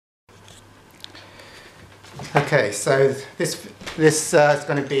Okay, so this is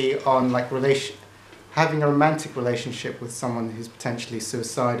going to be on like having a romantic relationship with someone who's potentially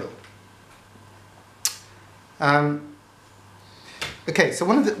suicidal. Okay, so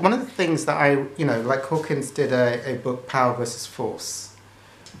one of the things that like Hawkins did a book, Power versus Force,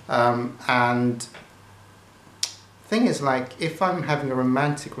 and the thing is, like, if I'm having a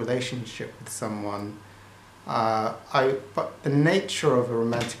romantic relationship with someone, but the nature of a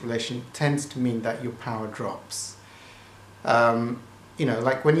romantic relationship tends to mean that your power drops.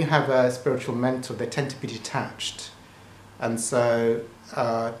 Like when you have a spiritual mentor, they tend to be detached, and so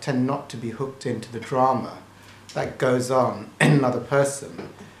tend not to be hooked into the drama that goes on in another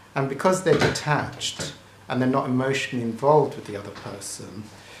person. And because they're detached and they're not emotionally involved with the other person,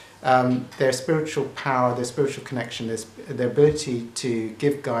 their spiritual power, their spiritual connection, their ability to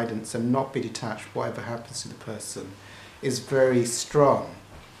give guidance and not be detached whatever happens to the person is very strong.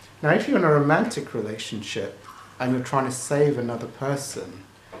 Now, if you're in a romantic relationship and you're trying to save another person,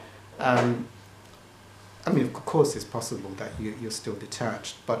 of course it's possible that you're still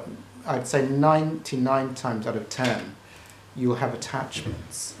detached, but I'd say 99 times out of 10 you'll have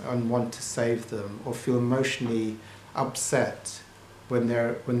attachments and want to save them or feel emotionally upset when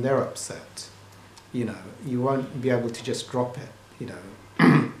they're upset. You won't be able to just drop it,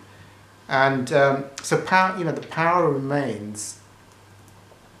 and so power, the power remains.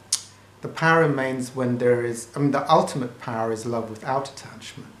 The power remains when there is, the ultimate power is love without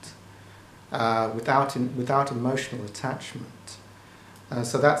attachment, without emotional attachment.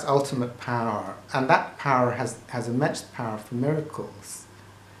 So that's ultimate power, and that power has immense power for miracles.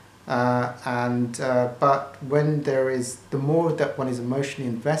 But when the more that one is emotionally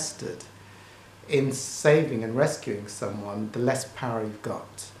invested in saving and rescuing someone, the less power you've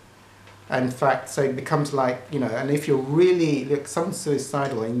got. In fact, so it becomes like, and if you're really, like someone's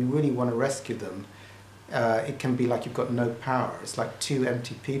suicidal and you really want to rescue them, it can be like you've got no power. It's like two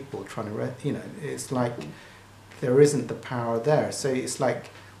empty people trying to, it's like there isn't the power there. So it's like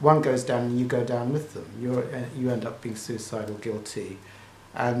one goes down and you go down with them. You end up being suicidal, guilty.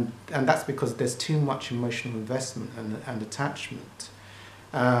 And that's because there's too much emotional investment and attachment.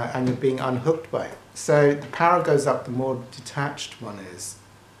 And you're being unhooked by it. So the power goes up the more detached one is.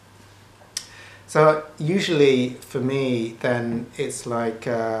 So usually for me, then it's like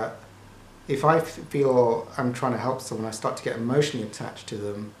if I feel I'm trying to help someone, I start to get emotionally attached to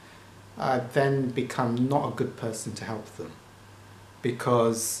them, I then become not a good person to help them.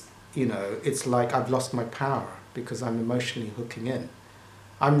 Because, it's like I've lost my power because I'm emotionally hooking in.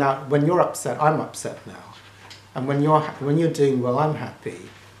 When you're upset, I'm upset now. And when you're doing well, I'm happy.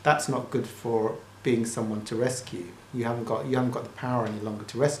 That's not good for being someone to rescue. You haven't got the power any longer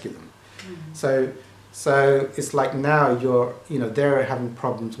to rescue them. Mm-hmm. So it's like now they're having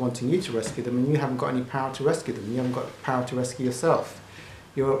problems wanting you to rescue them, and you haven't got any power to rescue them. You haven't got the power to rescue yourself.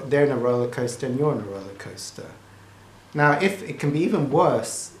 They're in a roller coaster and you're in a roller coaster. Now, if it can be even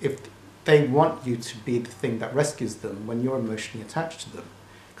worse, if they want you to be the thing that rescues them when you're emotionally attached to them,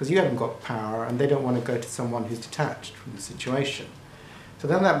 because you haven't got power and they don't want to go to someone who's detached from the situation. So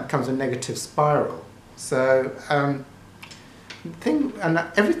then that becomes a negative spiral. So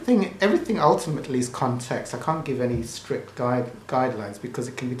everything ultimately is context. I can't give any strict guidelines because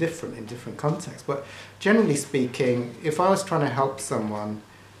it can be different in different contexts. But generally speaking, if I was trying to help someone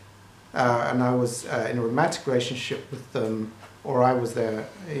and I was in a romantic relationship with them, or I was there,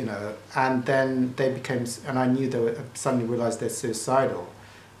 and then they became, and I knew suddenly realized they're suicidal,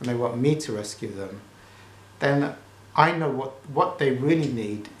 and they want me to rescue them, then I know what they really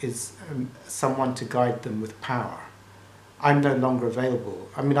need is someone to guide them with power. I'm no longer available.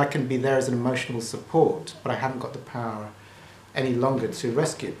 I can be there as an emotional support, but I haven't got the power any longer to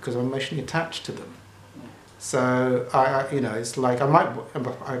rescue because I'm emotionally attached to them. So it's like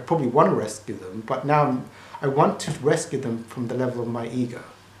I probably want to rescue them, but now I want to rescue them from the level of my ego.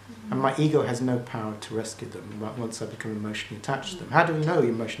 Mm-hmm. And my ego has no power to rescue them once I become emotionally attached to them. How do we know you're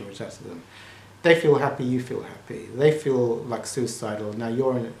emotionally attached to them? They feel happy, you feel happy. They feel like suicidal. Now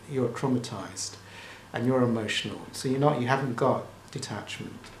you're traumatized and you're emotional. So you haven't got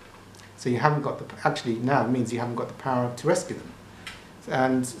detachment. So you haven't got now it means you haven't got the power to rescue them.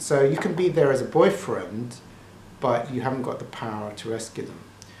 And so you can be there as a boyfriend, but you haven't got the power to rescue them.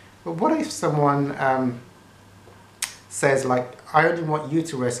 But what if someone says, like, I only want you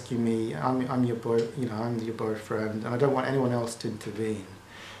to rescue me, I'm your boyfriend, and I don't want anyone else to intervene.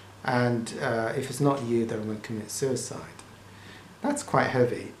 And if it's not you, then I'm going to commit suicide. That's quite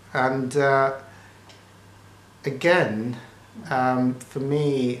heavy. And again, for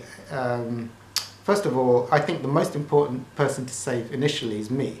me, first of all, I think the most important person to save initially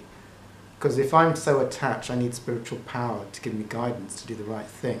is me. Because if I'm so attached, I need spiritual power to give me guidance to do the right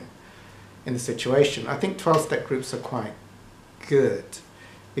thing in the situation. I think 12-step groups are quite good,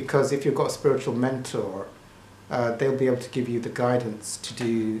 because if you've got a spiritual mentor, they'll be able to give you the guidance to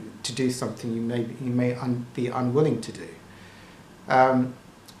do something you may be unwilling to do. I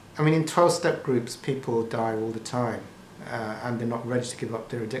mean, in 12-step groups, people die all the time, and they're not ready to give up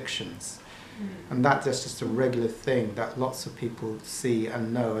their addictions. And that's just a regular thing that lots of people see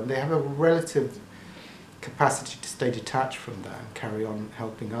and know, and they have a relative capacity to stay detached from that and carry on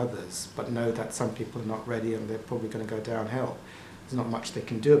helping others, but know that some people are not ready and they're probably going to go downhill. There's not much they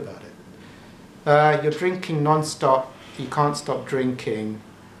can do about it. You're drinking non-stop, you can't stop drinking.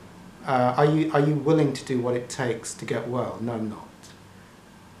 Are you willing to do what it takes to get well? No, I'm not.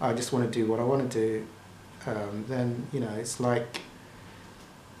 I just want to do what I want to do. Then, you know, it's like,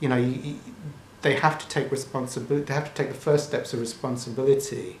 you know, they have to take responsibility. They have to take the first steps of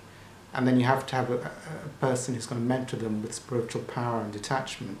responsibility, and then you have to have a person who's going to mentor them with spiritual power and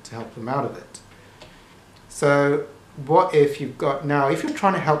detachment to help them out of it. So what if you've got, now if you're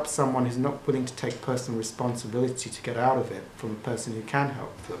trying to help someone who's not willing to take personal responsibility to get out of it from a person who can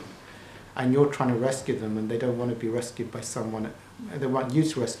help them, and you're trying to rescue them and they don't want to be rescued by someone, they want you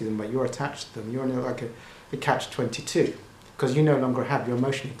to rescue them but you're attached to them, you're in like a catch-22, because you no longer have, you're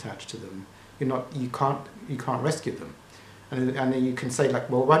emotionally attached to them. You can't rescue them. And then you can say, like,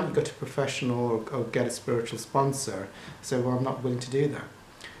 well, why don't you go to a professional or get a spiritual sponsor? So, well, I'm not willing to do that.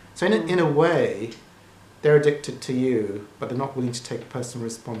 So in a way, they're addicted to you, but they're not willing to take personal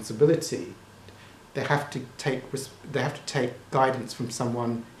responsibility. They have to take guidance from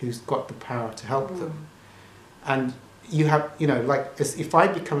someone who's got the power to help them. And you have, you know, like, if I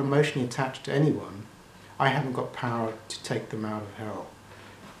become emotionally attached to anyone, I haven't got power to take them out of hell,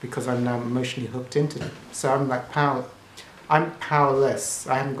 because I'm now emotionally hooked into them. So I'm like I'm powerless.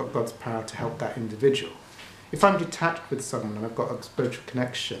 I haven't got God's power to help that individual. If I'm detached with someone and I've got a spiritual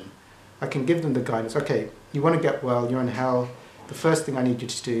connection, I can give them the guidance. Okay, you want to get well, you're in hell. The first thing I need you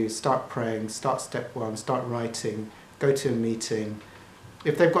to do is start praying, start step 1, start writing, go to a meeting.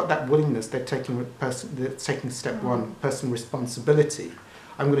 If they've got that willingness, they're taking step 1, personal responsibility.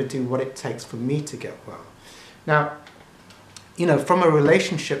 I'm going to do what it takes for me to get well. Now, you know, from a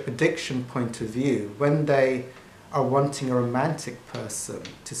relationship addiction point of view, when they are wanting a romantic person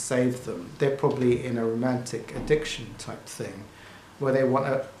to save them, they're probably in a romantic addiction type thing, where they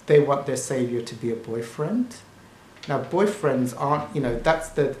want their savior to be a boyfriend. Now, boyfriends aren't, you know, that's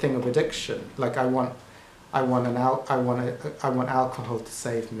the thing of addiction. Like, I want alcohol to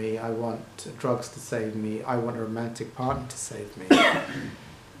save me. I want drugs to save me. I want a romantic partner to save me.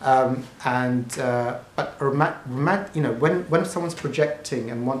 But you know, when someone's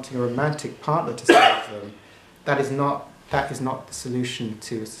projecting and wanting a romantic partner to save them, that is not the solution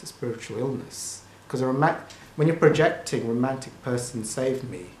to spiritual illness. Because when you're projecting romantic person save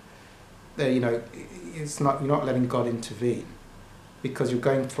me, you know, you're not letting God intervene, because you're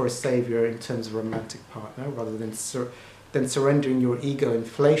going for a savior in terms of a romantic partner rather than surrendering your ego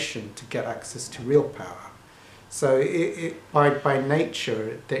inflation to get access to real power. So by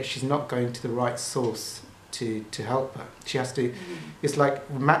nature, that she's not going to the right source to help her. She has to. It's like,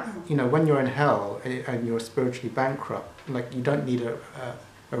 you know, when you're in hell and you're spiritually bankrupt, like, you don't need a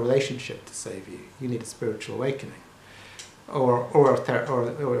relationship to save you. You need a spiritual awakening, or a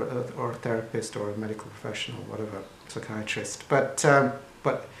therapist, or a medical professional, whatever, psychiatrist. But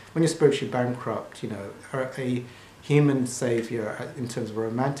when you're spiritually bankrupt, you know, a human savior in terms of a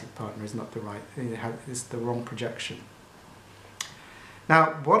romantic partner is not the right. It's the wrong projection.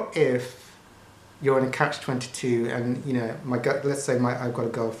 Now, what if you're in a catch-22 and, you know, let's say I've got a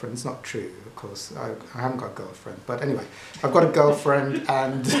girlfriend. It's not true, of course. I haven't got a girlfriend. But anyway, I've got a girlfriend,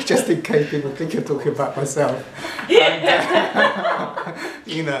 and just in case people think I'm talking about myself, and,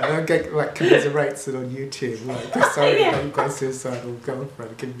 you know, I get like commiserates it on YouTube, like, sorry, I've got a suicidal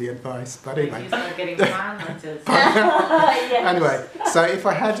girlfriend, give me advice. But anyway, you start getting fan letters. Anyway, so if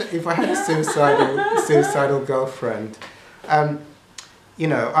I had a suicidal girlfriend, you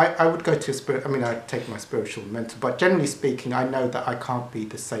know, I would go to I'd take my spiritual mentor, but generally speaking, I know that I can't be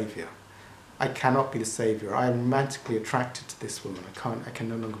the savior. I cannot be the savior. I am romantically attracted to this woman. I can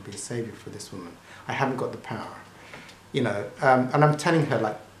no longer be a savior for this woman. I haven't got the power, you know. And I'm telling her,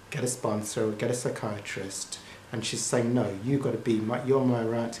 like, get a sponsor or get a psychiatrist, and she's saying, no, you've got to be you're my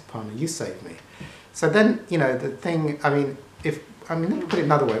romantic partner. You save me. So then, you know, the thing. Let me put it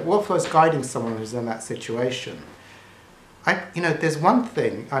another way. What if I was guiding someone who's in that situation? You know, there's one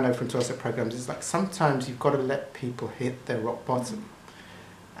thing I know from 12-step programs, is like, sometimes you've got to let people hit their rock bottom.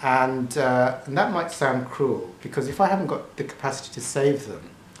 And that might sound cruel, because if I haven't got the capacity to save them,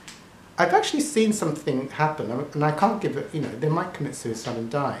 I've actually seen something happen, and I can't give it, you know, they might commit suicide and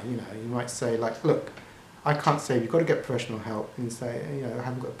die, you know. You might say, like, look, I can't save you, you've got to get professional help. And you say, you know, I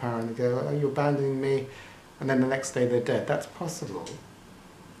haven't got the power, and they go, oh, you're abandoning me, and then the next day they're dead. That's possible.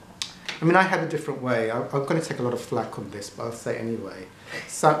 I mean, I had a different way. I'm going to take a lot of flack on this, but I'll say it anyway.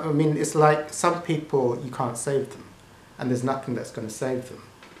 So, I mean, it's like some people, you can't save them, and there's nothing that's going to save them.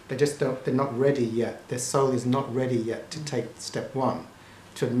 They just don't, they're not ready yet. Their soul is not ready yet to take step one,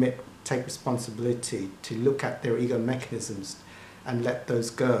 to admit, take responsibility, to look at their ego mechanisms and let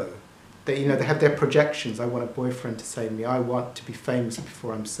those go. They, you know, they have their projections. I want a boyfriend to save me. I want to be famous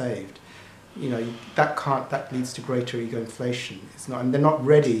before I'm saved. You know, that leads to greater ego inflation. It's not, and they're not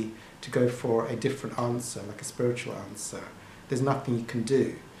ready to go for a different answer, like a spiritual answer. There's nothing you can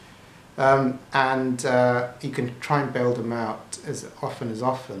do. You can try and bail them out as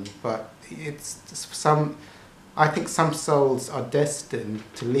often, but I think some souls are destined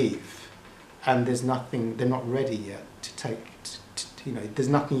to leave, and there's nothing, they're not ready yet to take, you know, there's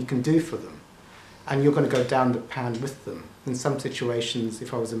nothing you can do for them. And you're going to go down the pan with them. In some situations,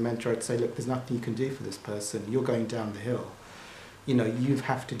 if I was a mentor, I'd say, look, there's nothing you can do for this person. You're going down the hill. You know, you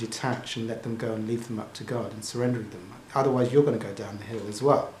have to detach and let them go and leave them up to God and surrender them. Otherwise, you're going to go down the hill as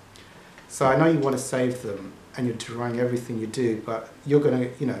well. So I know you want to save them, and you're trying everything you do, but you're going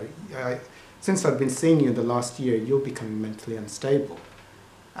to, you know, since I've been seeing you in the last year, you're becoming mentally unstable.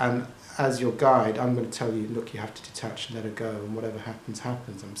 And as your guide, I'm going to tell you, look, you have to detach and let it go, and whatever happens,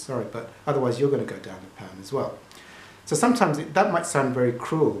 happens. I'm sorry, but otherwise you're going to go down the pan as well. So sometimes that might sound very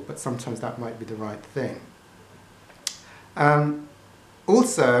cruel, but sometimes that might be the right thing.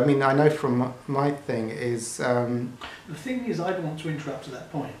 Also, I mean, I know from my thing is... the thing is, I don't want to interrupt to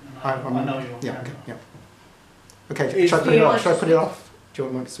that point. And I know you're on camera. Yeah. Okay, should I put it off? Should I put it off? Do you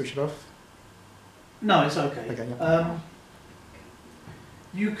want me to switch it off? No, it's okay. Okay, yeah.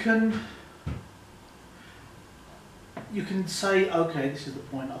 You can say, okay, this is the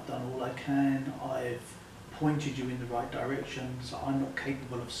point, I've done all I can, I've pointed you in the right directions, I'm not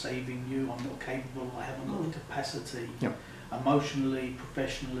capable of saving you, I'm not capable, I haven't got the capacity, emotionally,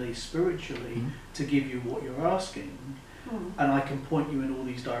 professionally, spiritually, to give you what you're asking, and I can point you in all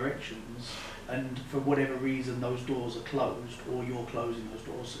these directions, and for whatever reason those doors are closed, or you're closing those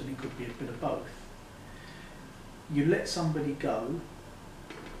doors, and it could be a bit of both. You let somebody go,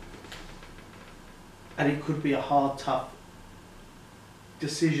 and it could be a hard, tough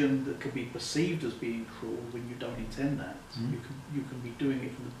decision that could be perceived as being cruel when you don't intend that. You can be doing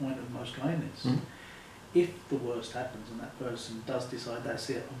it from the point of most kindness. If the worst happens and that person does decide, that's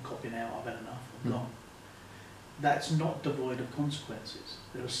it, I'm copping out, I've had enough, I'm gone, that's not devoid of consequences.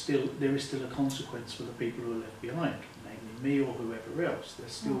 There is still a consequence for the people who are left behind, namely me or whoever else. They're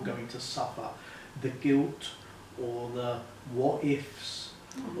still going to suffer the guilt or the what-ifs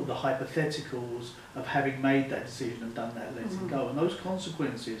or the hypotheticals of having made that decision and done that letting go. And those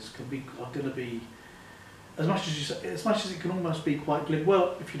consequences are going to be, as much as it can almost be quite glib,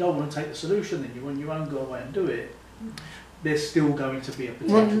 well, if you don't want to take the solution, then you're on your own, go away and do it. There's still going to be a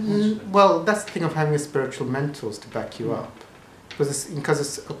potential consequence. Well, that's the thing of having a spiritual mentors to back you up.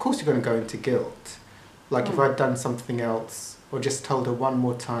 Because of course you're going to go into guilt. Like if I'd done something else, or just told her one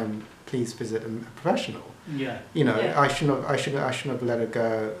more time, please visit a professional. You know, I shouldn't have let her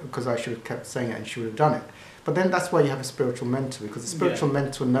go, because I should have kept saying it and she would have done it. But then that's why you have a spiritual mentor, because the spiritual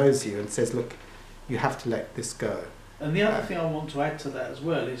mentor knows you and says, look, you have to let this go. And the other thing I want to add to that as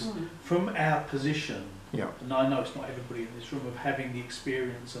well is, from our position, and I know it's not everybody in this room, of having the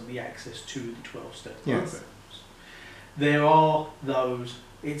experience and the access to the 12-step programs, there are those,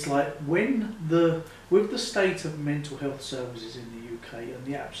 it's like with the state of mental health services in the UK and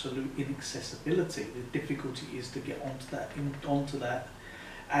the absolute inaccessibility, the difficulty is to get onto that,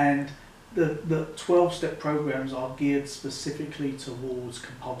 and the 12-step programs are geared specifically towards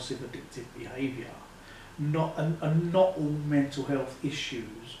compulsive addictive behaviour. Not all mental health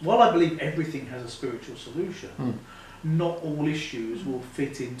issues, while I believe everything has a spiritual solution, not all issues will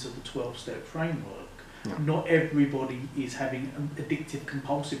fit into the 12-step framework. Not everybody is having addictive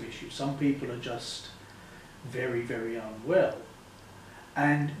compulsive issues. Some people are just very, very unwell,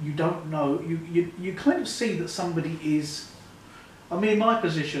 and you don't know, you kind of see that somebody is, I mean, in my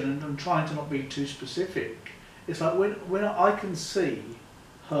position, and I'm trying to not be too specific, it's like when I can see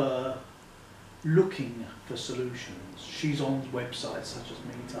her looking for solutions, she's on websites such as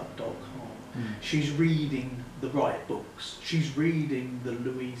meetup.com, she's reading the right books, she's reading the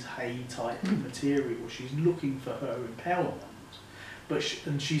Louise Hay type material, she's looking for her empowerment,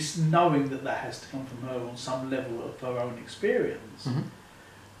 and she's knowing that has to come from her on some level of her own experience,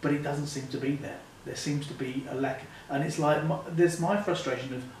 but it doesn't seem to be there. there seems to be a lack, and it's like there's my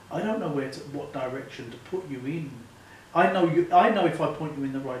frustration of I don't know what direction to put you in. I know if I point you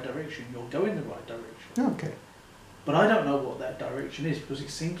in the right direction, you'll go in the right direction. Okay. But I don't know what that direction is because it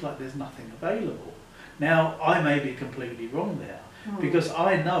seems like there's nothing available. Now, I may be completely wrong there because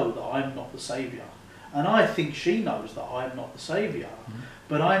I know that I'm not the saviour. And I think she knows that I'm not the saviour.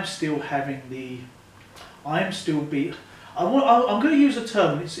 But I'm still having I'm going to use a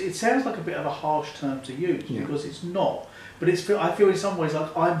term, it sounds like a bit of a harsh term to use because it's not. But I feel in some ways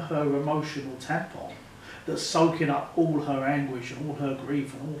like I'm her emotional tampon that's soaking up all her anguish and all her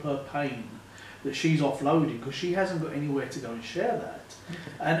grief and all her pain that she's offloading because she hasn't got anywhere to go and share that.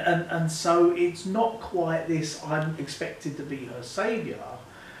 And so it's not quite this I'm expected to be her saviour,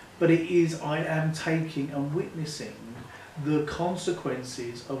 but it is I am taking and witnessing the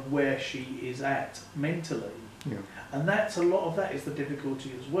consequences of where she is at mentally. Yeah. And that's a lot of that is the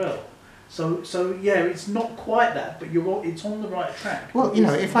difficulty as well. So yeah, it's not quite that, but it's on the right track. Well, you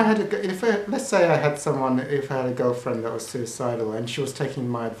know, let's say I had a girlfriend that was suicidal and she was taking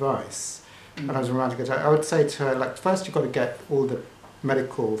my advice, and I was romantic, I would say to her, like, first you've got to get all the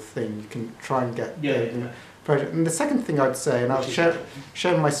medical thing you can try and get. Project. And the second thing I'd say, and I'll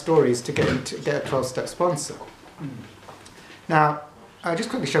share my story, is to get a 12-step sponsor. Now, I'll just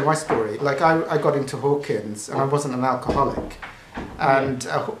quickly share my story. Like, I got into Hawkins, and I wasn't an alcoholic. And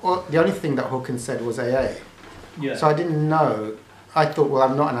the only thing that Hawkins said was AA. Yeah. So I didn't know. I thought, well,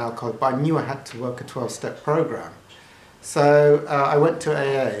 I'm not an alcoholic, but I knew I had to work a 12-step program. So I went to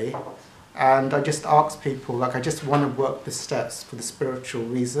AA, and I just asked people, like, I just want to work the steps for the spiritual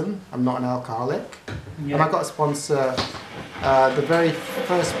reason. I'm not an alcoholic. Yeah. And I got a sponsor, the very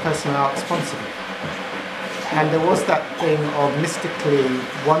first person I asked sponsored me. And there was that thing of mystically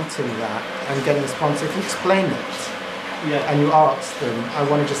wanting that and getting a sponsor. If you explain it, and you ask them, I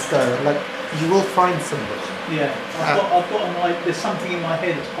want to just go, like, you will find somebody. Yeah, there's something in my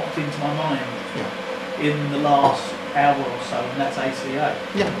head that's popped into my mind in the last hour or so, and that's ACA.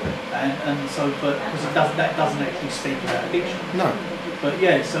 Yeah. And so, but because that doesn't actually speak about addiction. No. But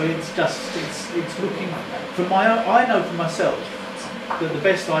yeah, so it's looking for my own. I know for myself that the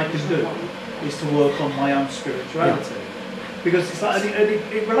best I can do is to work on my own spirituality, because it's like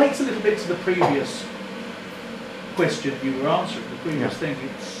it relates a little bit to the previous question you were answering, the previous thing.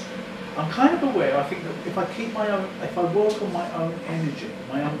 I'm kind of aware, I think, that if I work on my own energy,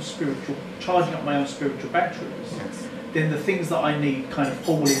 my own charging up my own spiritual batteries, then the things that I need kind of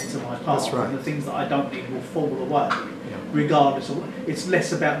fall into my path, and the things that I don't need will fall away, regardless of. It's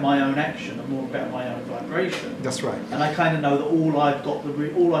less about my own action and more about my own vibration. That's right. And I kind of know that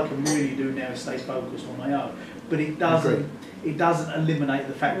all I can really do now is stay focused on my own. But it doesn't eliminate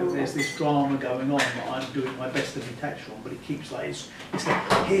the fact that there's this drama going on that I'm doing my best to detach from. But it keeps like it's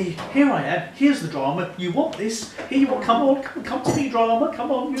like here I am. Here's the drama. You want this? Here you want. Come on, come to me, drama. Come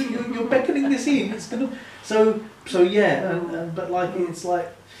on, you're beckoning this in. It's gonna. So yeah. But like it's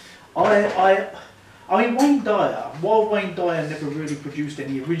like I mean, Wayne Dyer, while Wayne Dyer never really produced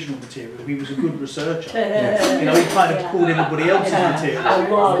any original material, he was a good researcher. You know, he kind of pulled everybody else's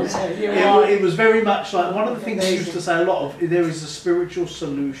material. It was very much like, one of the things he used to say a lot of, there is a spiritual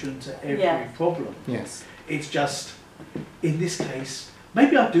solution to every problem. Yes. It's just, in this case,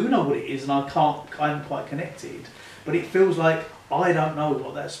 maybe I do know what it is and I'm quite connected, but it feels like I don't know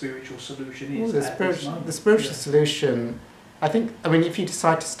what that spiritual solution is. Well, the spiritual solution, I mean, if you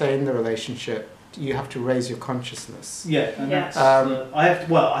decide to stay in the relationship, you have to raise your consciousness. Yeah, and that's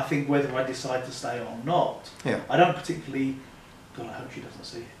I think whether I decide to stay or not, I don't particularly. God, I hope she doesn't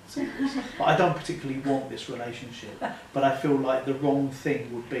see this. But I don't particularly want this relationship. But I feel like the wrong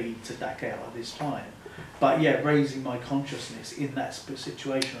thing would be to duck out at this time. But yeah, raising my consciousness in that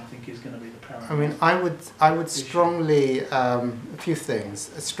situation, I think, is going to be the paramount. I mean, I would strongly a few things.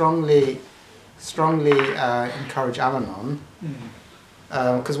 Strongly encourage Al-Anon.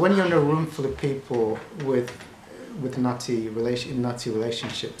 Because when you're in a room full of people with nutty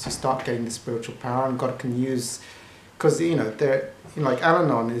relationships, you start getting the spiritual power, and God can use, because like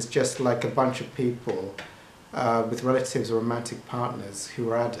Al-Anon is just like a bunch of people with relatives or romantic partners who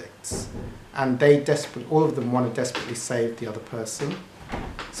are addicts, and all of them want to desperately save the other person.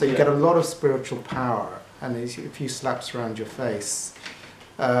 So you get a lot of spiritual power, and there's a few slaps around your face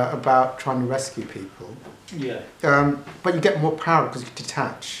about trying to rescue people. Yeah. But you get more power because you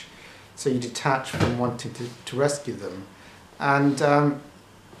detach. So you detach from wanting to rescue them. And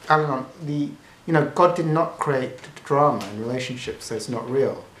Al-Anon, God did not create drama in relationships, so it's not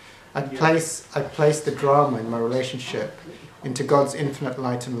real. I place the drama in my relationship into God's infinite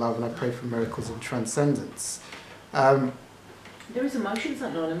light and love, and I pray for miracles and transcendence. There is Emotions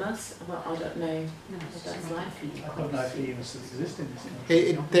Anonymous. Well, I don't know. No, What that's like. I don't know if it even still exists in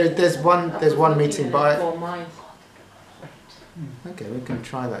this. There's one meeting, but Hmm. okay, we can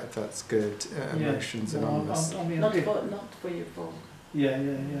try that if that's good. Emotions Anonymous. I mean, Not for your fault. Yeah.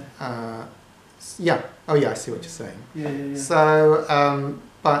 Yeah. Oh, yeah. I see what you're saying. Yeah. So,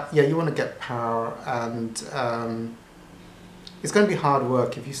 but yeah, you want to get power, and it's going to be hard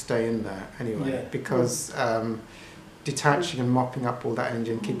work if you stay in there anyway, because detaching and mopping up all that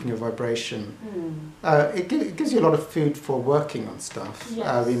energy and keeping your vibration, it gives you a lot of food for working on stuff. Yes.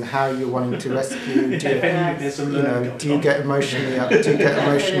 I mean, how you're wanting to rescue. Do do you get emotionally upset?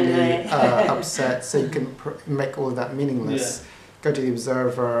 So you can make all of that meaningless. Go to the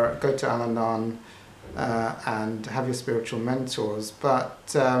Observer, go to Al-Anon, and have your spiritual mentors.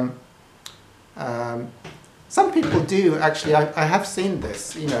 But some people do, actually, I have seen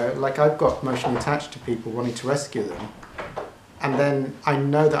this, like I've got emotionally attached to people wanting to rescue them, and then I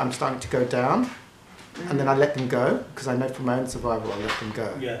know that I'm starting to go down, and then I let them go, because I know from my own survival I let them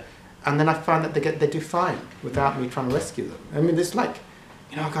go. Yeah. And then I find that they do fine without me trying to rescue them. I mean, it's like,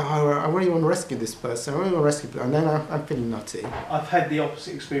 I go, I really want to rescue this person, I really want to rescue them, and then I'm feeling nutty. I've had the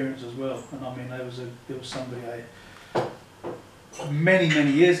opposite experience as well, and I mean, there was somebody many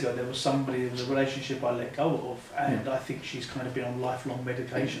years ago, there was a relationship I let go of, and I think she's kind of been on lifelong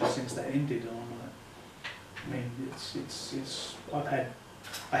medication since that ended. And I'm like, I mean,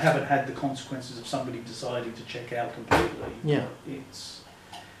 I haven't had the consequences of somebody deciding to check out completely. Yeah.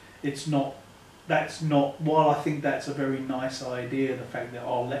 That's not, while I think that's a very nice idea, the fact that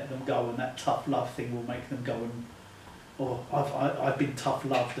I'll let them go and that tough love thing will make them go and, I've been tough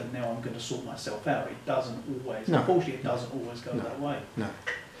loved and now I'm going to sort myself out. It doesn't always. No. Unfortunately, it doesn't always go that way. No.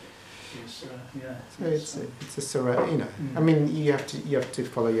 It's, it's a surrender. I mean, you have to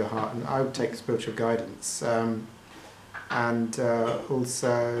follow your heart, and I would take spiritual guidance, and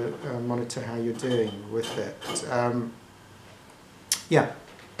also monitor how you're doing with it. Yeah.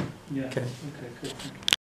 Yeah. Okay. Okay. Cool.